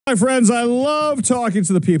Hi, friends. I love talking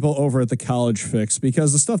to the people over at the College Fix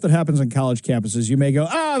because the stuff that happens on college campuses, you may go,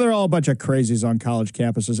 they're all a bunch of crazies on college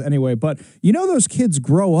campuses anyway. But you know, those kids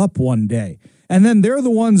grow up one day and then they're the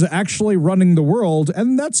ones actually running the world.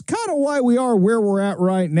 And that's kind of why we are where we're at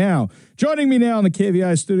right now. Joining me now on the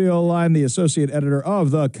KVI studio line, the associate editor of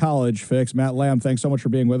the College Fix, Matt Lamb. Thanks so much for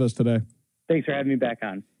being with us today. Thanks for having me back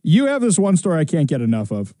on. You have this one story I can't get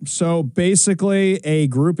enough of. So basically, a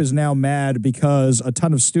group is now mad because a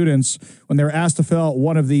ton of students, when they were asked to fill out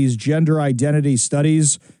one of these gender identity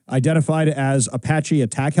studies, identified as Apache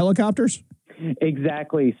attack helicopters.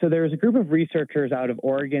 Exactly. So there was a group of researchers out of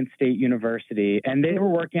Oregon State University, and they were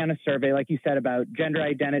working on a survey, like you said, about gender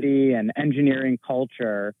identity and engineering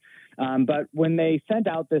culture. But when they sent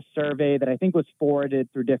out this survey that I think was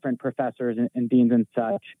forwarded through different professors and deans and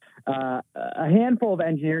such, a handful of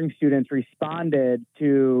engineering students responded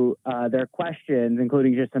to their questions,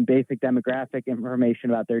 including just some basic demographic information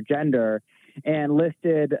about their gender, and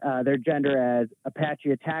listed their gender as Apache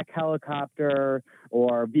attack helicopter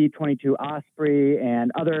or V-22 Osprey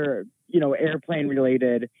and other,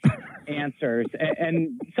 airplane-related answers.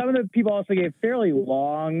 And some of the people also gave fairly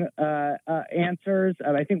long answers.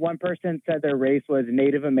 I think one person said their race was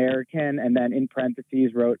Native American and then in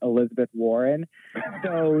parentheses wrote Elizabeth Warren.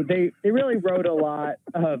 So they really wrote a lot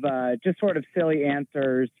of just sort of silly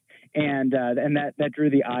answers. And that drew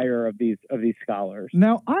the ire of these scholars.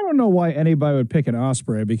 Now, I don't know why anybody would pick an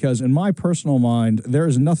Osprey, because in my personal mind, there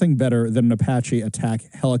is nothing better than an Apache attack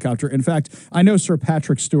helicopter. In fact, I know Sir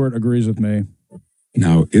Patrick Stewart agrees with me.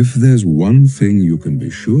 Now, if there's one thing you can be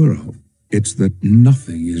sure of, it's that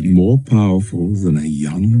nothing is more powerful than a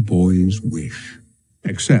young boy's wish.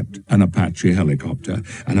 Except an Apache helicopter.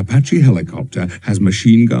 An Apache helicopter has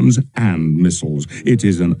machine guns and missiles. It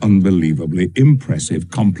is an unbelievably impressive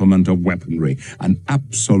complement of weaponry. An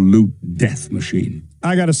absolute death machine.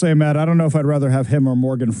 I got to say, Matt, I don't know if I'd rather have him or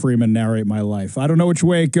Morgan Freeman narrate my life. I don't know which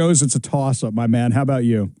way it goes. It's a toss-up, my man. How about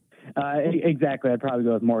you? Exactly. I'd probably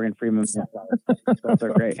go with Morgan Freeman. Those are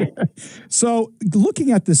great. So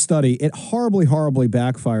looking at this study, it horribly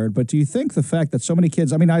backfired. But do you think the fact that so many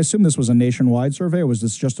kids, I assume this was a nationwide survey, or was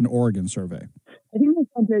this just an Oregon survey? I think they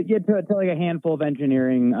sent it to like a handful of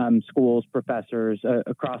engineering schools, professors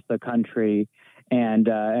across the country.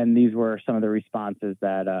 And these were some of the responses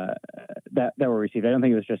that were received. I don't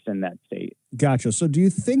think it was just in that state. Gotcha. So do you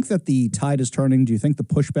think that the tide is turning? Do you think the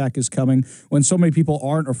pushback is coming when so many people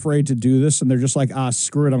aren't afraid to do this and they're just like,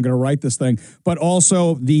 screw it, I'm going to write this thing? But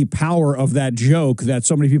also the power of that joke that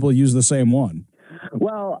so many people use the same one.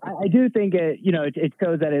 Well, I do think it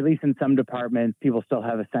shows that at least in some departments, people still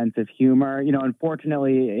have a sense of humor.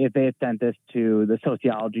 Unfortunately, if they had sent this to the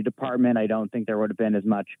sociology department, I don't think there would have been as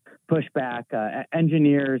much pushback.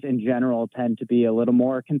 Engineers in general tend to be a little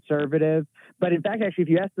more conservative. But in fact, actually, if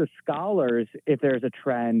you ask the scholars if there's a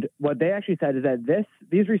trend, what they actually said is that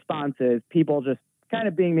these responses, people just kind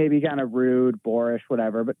of being maybe kind of rude, boorish,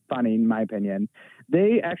 whatever, but funny in my opinion.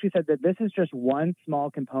 They actually said that this is just one small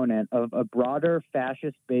component of a broader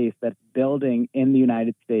fascist base that's building in the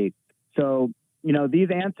United States. So, these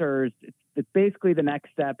answers, it's basically the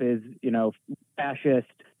next step is, fascist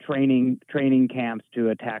training camps to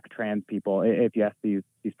attack trans people, if you ask these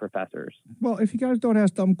professors. Well, if you guys don't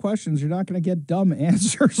ask dumb questions, you're not going to get dumb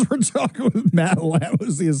answers. We're talking with Matt Lamb,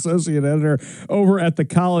 who's the associate editor over at the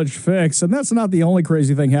College Fix. And that's not the only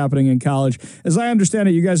crazy thing happening in college. As I understand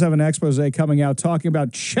it, you guys have an expose coming out talking about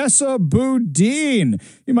Chesa Boudin.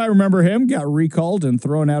 You might remember him, got recalled and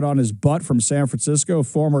thrown out on his butt from San Francisco,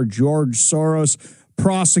 former George Soros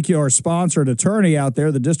prosecutor, sponsored attorney out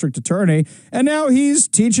there, the district attorney, and now he's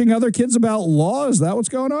teaching other kids about law. Is that what's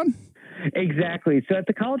going on? Exactly. So at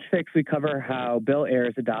the College Fix, we cover how Bill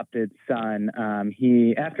Ayers' adopted son,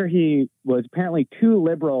 after he was apparently too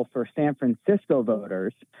liberal for San Francisco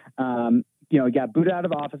voters, he got booted out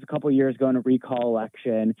of office a couple of years ago in a recall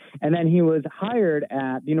election, and then he was hired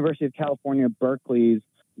at the University of California, Berkeley's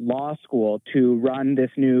law school to run this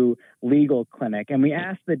new legal clinic. And we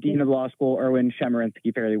asked the dean of the law school, Erwin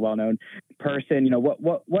Chemerinsky, fairly well-known person,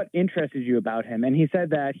 what interested you about him? And he said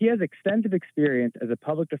that he has extensive experience as a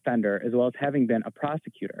public defender, as well as having been a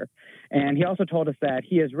prosecutor. And he also told us that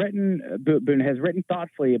Boone has written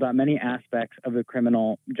thoughtfully about many aspects of the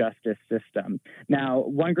criminal justice system. Now,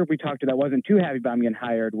 one group we talked to that wasn't too happy about him getting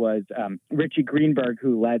hired was Richie Greenberg,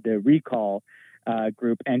 who led the recall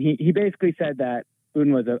group. And he basically said that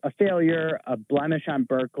Boone was a failure, a blemish on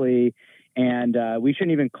Berkeley, and we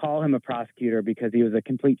shouldn't even call him a prosecutor because he was a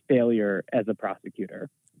complete failure as a prosecutor.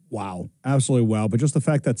 Wow. Absolutely wow. But just the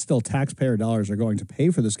fact that still taxpayer dollars are going to pay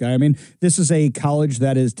for this guy. This is a college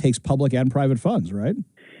that takes public and private funds, right?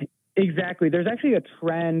 Exactly. There's actually a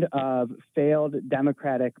trend of failed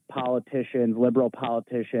Democratic politicians, liberal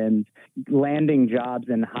politicians, landing jobs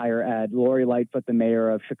in higher ed. Lori Lightfoot, the mayor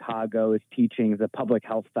of Chicago, is teaching as a public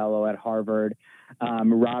health fellow at Harvard.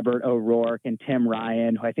 Robert O'Rourke and Tim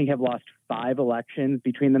Ryan, who I think have lost 5 elections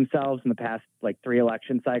between themselves in the past 3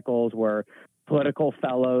 election cycles, were political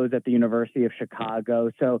fellows at the University of Chicago.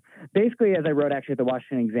 So basically, as I wrote actually at the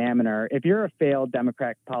Washington Examiner, if you're a failed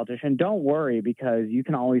Democratic politician, don't worry, because you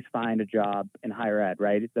can always find a job in higher ed,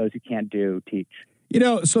 right? Those who can't do, teach.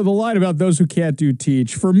 So the line about those who can't do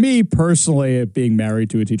teach, for me personally, being married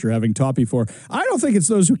to a teacher, having taught before, I don't think it's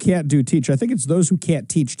those who can't do teach. I think it's those who can't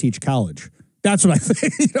teach college. That's what I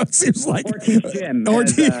think. It seems like. Or teach gym,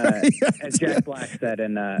 as Jack Black said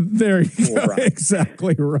in there you go.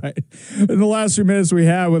 Exactly right. In the last few minutes we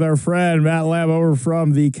have with our friend Matt Lamb over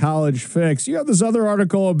from the College Fix, you have this other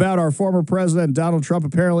article about our former president, Donald Trump.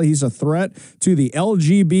 Apparently he's a threat to the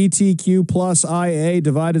LGBTQ plus IA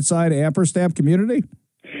divided side amperstamp community.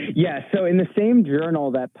 Yeah, so in the same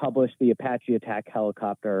journal that published the Apache attack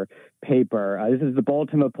helicopter paper, this is the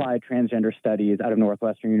Bulletin of Applied Transgender Studies out of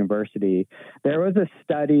Northwestern University. There was a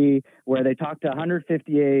study where they talked to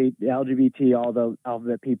 158 LGBT, all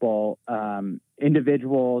the people,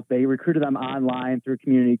 individuals. They recruited them online through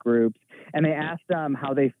community groups, and they asked them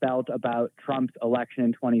how they felt about Trump's election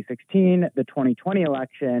in 2016, the 2020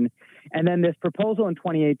 election, and then this proposal in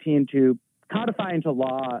 2018 to codify into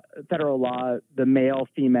law, federal law, the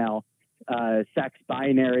male-female sex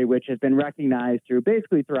binary, which has been recognized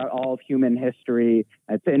throughout all of human history.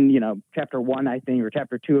 It's in, chapter 1, I think, or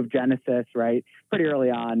chapter 2 of Genesis, right? Pretty early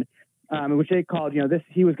on, which they called,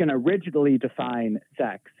 he was going to rigidly define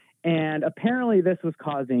sex. And apparently this was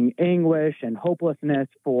causing anguish and hopelessness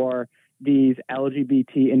for these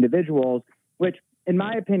LGBT individuals, which, in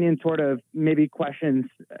my opinion, sort of maybe questions,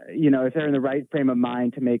 if they're in the right frame of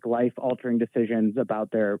mind to make life-altering decisions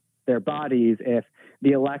about their bodies, if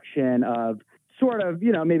the election of sort of,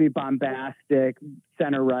 maybe bombastic,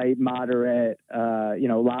 center-right, moderate,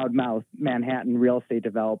 loudmouth Manhattan real estate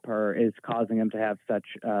developer is causing them to have such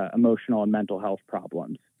emotional and mental health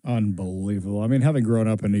problems. Unbelievable. I mean, having grown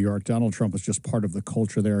up in New York, Donald Trump was just part of the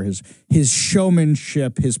culture there. His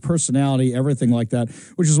showmanship, his personality, everything like that,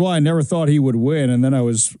 which is why I never thought he would win. And then I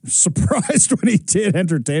was surprised when he did,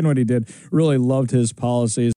 entertained when he did. Really loved his policies.